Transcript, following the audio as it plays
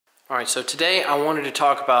Alright, so today I wanted to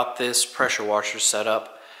talk about this pressure washer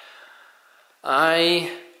setup.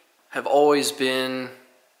 I have always been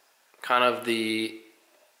kind of the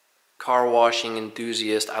car washing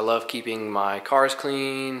enthusiast. I love keeping my cars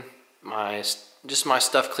clean, just my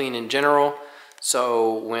stuff clean in general.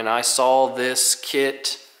 So when I saw this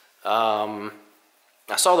kit, I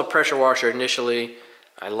saw the pressure washer initially.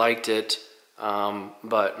 I liked it,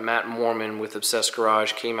 but Matt Mormon with Obsessed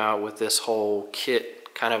Garage came out with this whole kit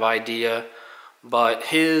kind of idea, but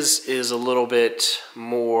his is a little bit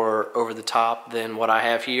more over the top than what I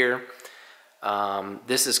have here.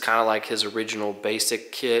 This is kind of like his original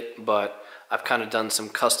basic kit, but I've kind of done some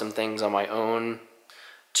custom things on my own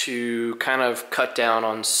to kind of cut down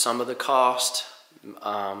on some of the cost.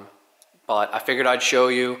 But I figured I'd show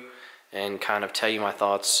you and kind of tell you my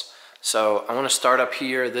thoughts. So I want to start up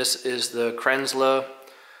here. This is the Kranzle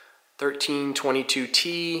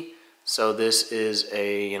 1322T. So this is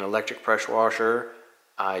an electric pressure washer.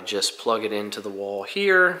 I just plug it into the wall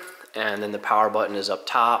here, and then the power button is up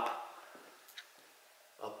top,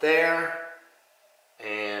 up there,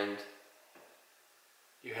 and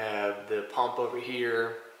you have the pump over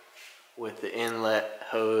here with the inlet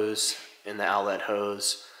hose and the outlet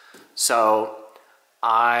hose. So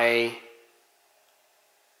I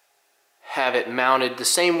have it mounted the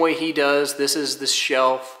same way he does. This is the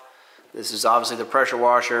shelf. This is obviously the pressure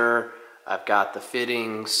washer. I've got the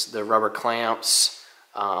fittings, the rubber clamps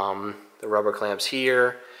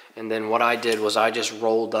here. And then what I did was I just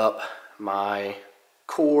rolled up my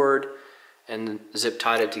cord and zip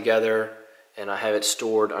tied it together, and I have it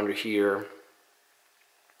stored under here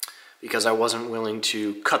because I wasn't willing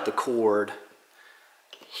to cut the cord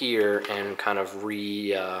here and kind of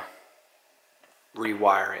rewire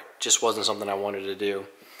it. Just wasn't something I wanted to do.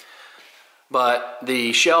 But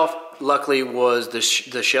the shelf, luckily, was the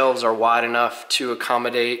shelves are wide enough to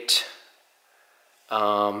accommodate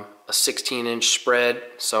a 16-inch spread.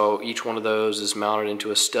 So each one of those is mounted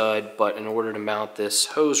into a stud. But in order to mount this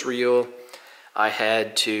hose reel, I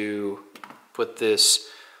had to put this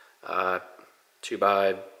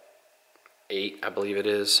 2x8, I believe it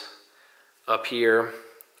is, up here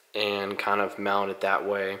and kind of mount it that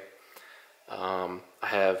way. I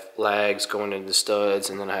have lags going into the studs,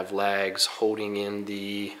 and then I have lags holding in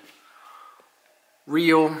the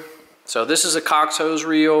reel. So this is a Cox hose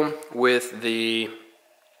reel with the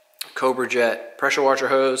Cobra Jet pressure washer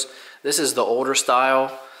hose. This is the older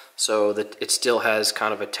style, so that it still has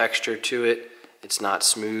kind of a texture to it. It's not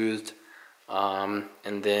smoothed, and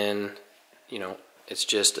then, you know, it's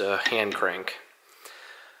just a hand crank.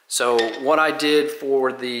 So what I did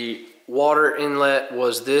for the water inlet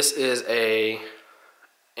was, this is a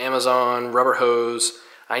Amazon rubber hose.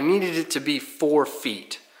 I needed it to be 4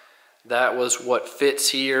 feet. That was what fits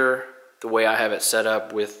here, the way I have it set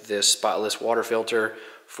up with this spotless water filter.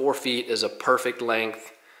 4 feet is a perfect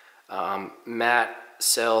length. Matt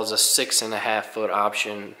sells a 6.5 foot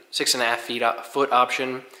option, 6.5 foot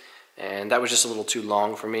option, and that was just a little too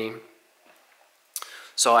long for me.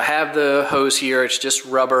 So I have the hose here. It's just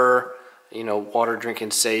rubber, you know, water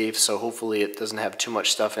drinking safe, so hopefully it doesn't have too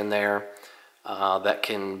much stuff in there that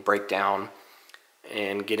can break down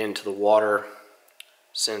and get into the water,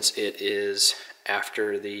 since it is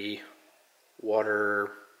after the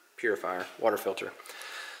water purifier, water filter.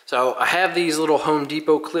 So I have these little Home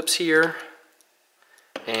Depot clips here,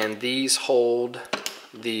 and these hold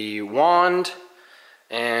the wand,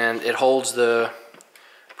 and it holds the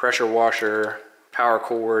pressure washer power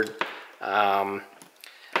cord.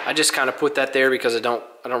 I just kind of put that there because I don't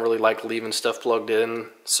really like leaving stuff plugged in.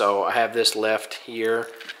 So I have this left here,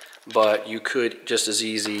 but you could just as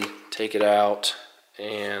easy take it out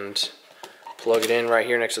and plug it in right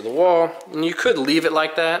here next to the wall. And you could leave it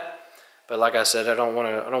like that, but like I said, I don't want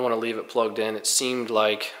to leave it plugged in. It seemed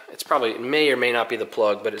like it may or may not be the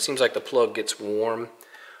plug, but it seems like the plug gets warm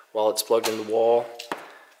while it's plugged in the wall.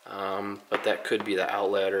 But that could be the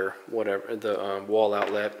outlet or whatever, the wall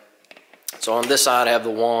outlet. So on this side I have the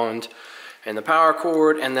wand and the power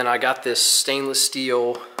cord, and then I got this stainless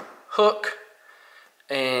steel hook,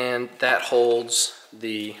 and that holds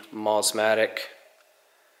the Mosmatic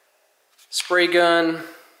spray gun,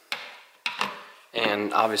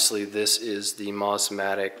 and obviously this is the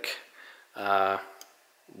Mosmatic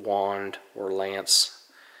wand or lance,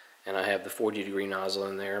 and I have the 40-degree nozzle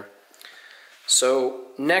in there. So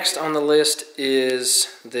next on the list is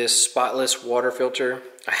this spotless water filter.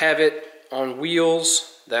 I have it on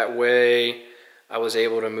wheels, that way I was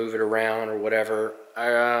able to move it around or whatever.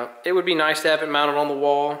 It would be nice to have it mounted on the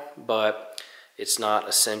wall, but it's not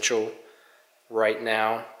essential right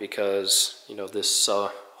now because, you know, this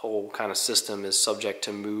whole kind of system is subject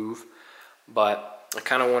to move. But I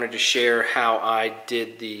kind of wanted to share how I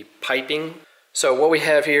did the piping. So what we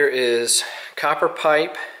have here is copper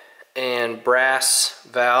pipe and brass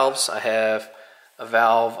valves. I have a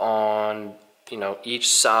valve on, you know, each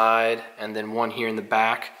side, and then one here in the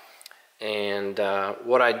back. And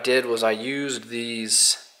what I did was I used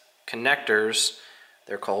these connectors.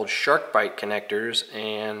 They're called shark bite connectors,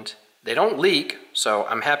 and they don't leak, so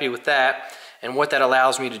I'm happy with that. And what that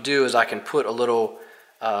allows me to do is I can put a little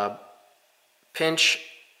pinch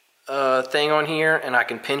thing on here, and I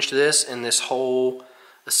can pinch this, and this whole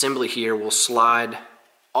assembly here will slide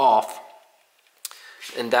off.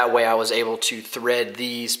 And that way I was able to thread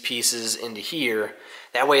these pieces into here.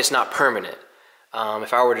 That way it's not permanent.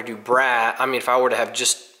 If I were to do if I were to have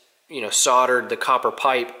just, you know, soldered the copper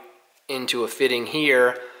pipe into a fitting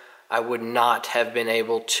here, I would not have been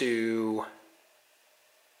able to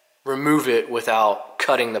remove it without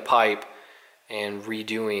cutting the pipe and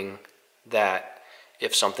redoing that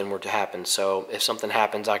if something were to happen. So if something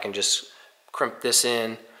happens, I can just crimp this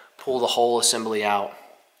in, pull the whole assembly out,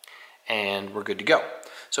 and we're good to go.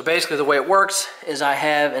 So basically the way it works is I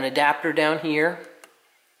have an adapter down here,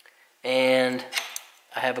 and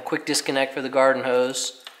I have a quick disconnect for the garden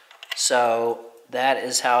hose. So that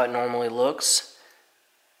is how it normally looks.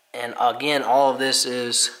 And again, all of this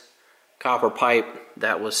is copper pipe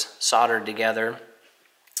that was soldered together.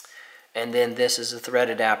 And then this is a thread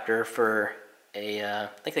adapter for a, I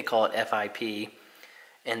think they call it FIP.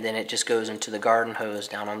 And then it just goes into the garden hose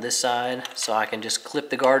down on this side. So I can just clip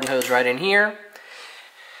the garden hose right in here.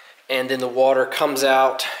 And then the water comes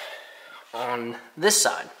out on this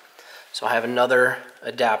side. So I have another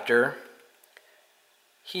adapter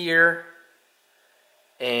here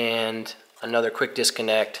and another quick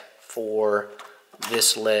disconnect for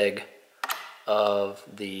this leg of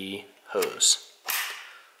the hose.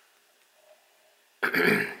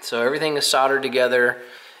 So everything is soldered together,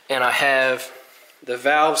 and I have the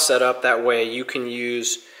valve set up that way you can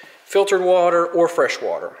use filtered water or fresh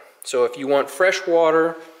water. So if you want fresh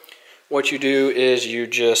water, what you do is you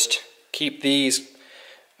just keep these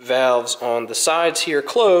valves on the sides here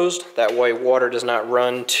closed. That way water does not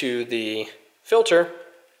run to the filter,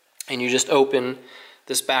 and you just open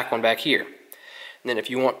this back one back here. And then if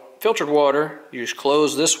you want filtered water, you just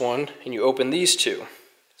close this one and you open these two.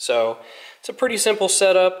 So it's a pretty simple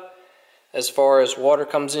setup as far as water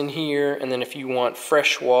comes in here. And then if you want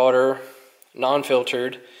fresh water,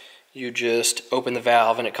 non-filtered, you just open the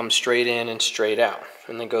valve and it comes straight in and straight out,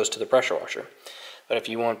 and then goes to the pressure washer. But if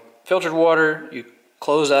you want filtered water, you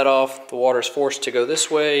close that off. The water is forced to go this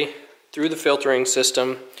way through the filtering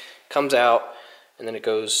system, comes out, and then it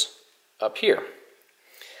goes up here.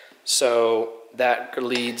 So that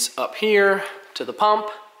leads up here to the pump,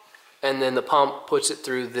 and then the pump puts it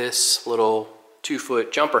through this little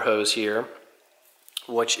 2-foot jumper hose here,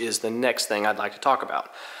 which is the next thing I'd like to talk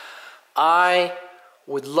about. I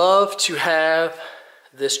would love to have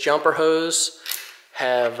this jumper hose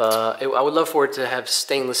have, I would love for it to have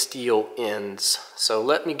stainless steel ends. So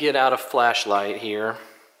let me get out a flashlight here and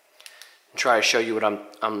try to show you what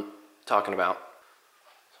I'm talking about.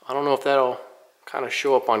 I don't know if that'll kind of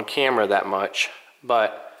show up on camera that much,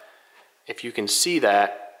 but if you can see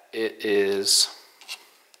that, it's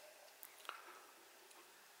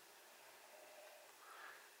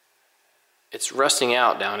rusting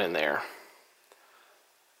out down in there.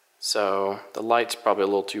 So the light's probably a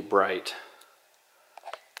little too bright,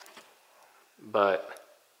 but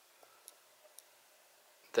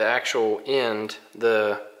the actual end,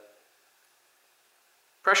 the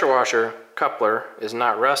pressure washer coupler is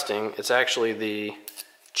not rusting. It's actually the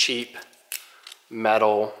cheap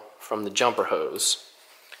metal from the jumper hose.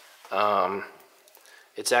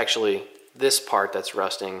 It's actually this part that's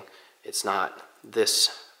rusting. It's not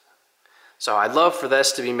this. So I'd love for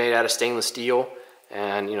this to be made out of stainless steel,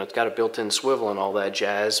 and you know, it's got a built-in swivel and all that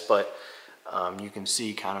jazz, but you can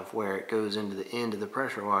see kind of where it goes into the end of the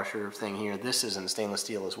pressure washer thing here. This isn't stainless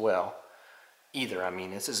steel as well either. I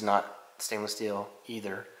mean, this is not stainless steel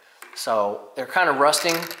either. So they're kind of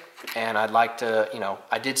rusting, and I'd like to, you know,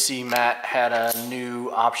 I did see Matt had a new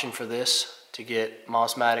option for this to get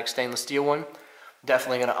Mossmatic stainless steel one.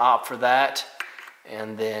 Definitely going to opt for that.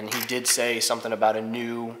 And then he did say something about a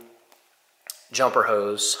new jumper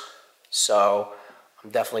hose, so I'm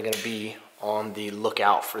definitely going to be on the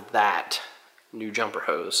lookout for that new jumper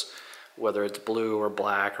hose, whether it's blue or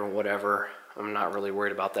black or whatever. I'm not really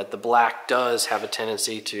worried about that. The black does have a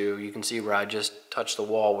tendency to, you can see where I just touched the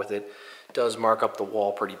wall with it, does mark up the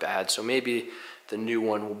wall pretty bad. So maybe the new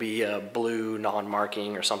one will be a blue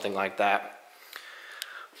non-marking or something like that.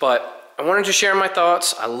 But I wanted to share my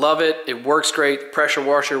thoughts. I love it. It works great. The pressure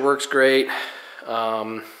washer works great.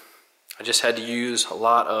 I just had to use a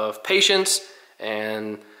lot of patience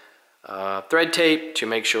and thread tape to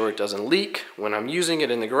make sure it doesn't leak when I'm using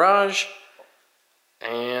it in the garage.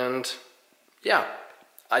 And yeah,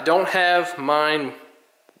 I don't have mine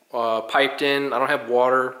piped in. I don't have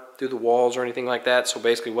water through the walls or anything like that. So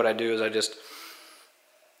basically what I do is I just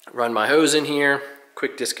run my hose in here,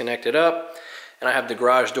 quick disconnect it up, and I have the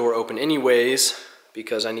garage door open anyways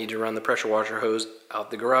because I need to run the pressure washer hose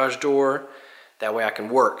out the garage door. That way I can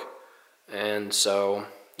work. And so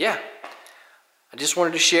yeah, I just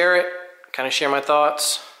wanted to share it, kind of share my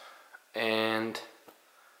thoughts, and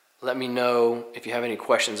let me know if you have any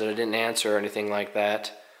questions that I didn't answer or anything like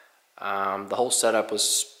that. The whole setup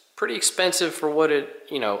was pretty expensive for what it,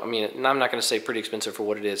 you know, I mean, I'm not going to say pretty expensive for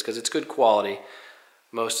what it is because it's good quality.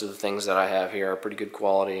 Most of the things that I have here are pretty good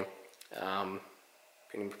quality.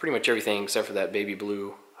 Pretty much everything except for that baby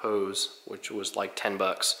blue hose, which was like 10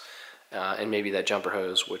 bucks. And maybe that jumper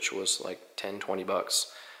hose, which was like 10, 20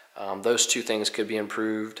 bucks. Those two things could be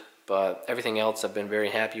improved, but everything else I've been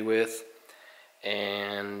very happy with.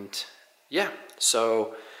 And yeah,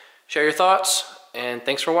 so share your thoughts, and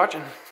thanks for watching.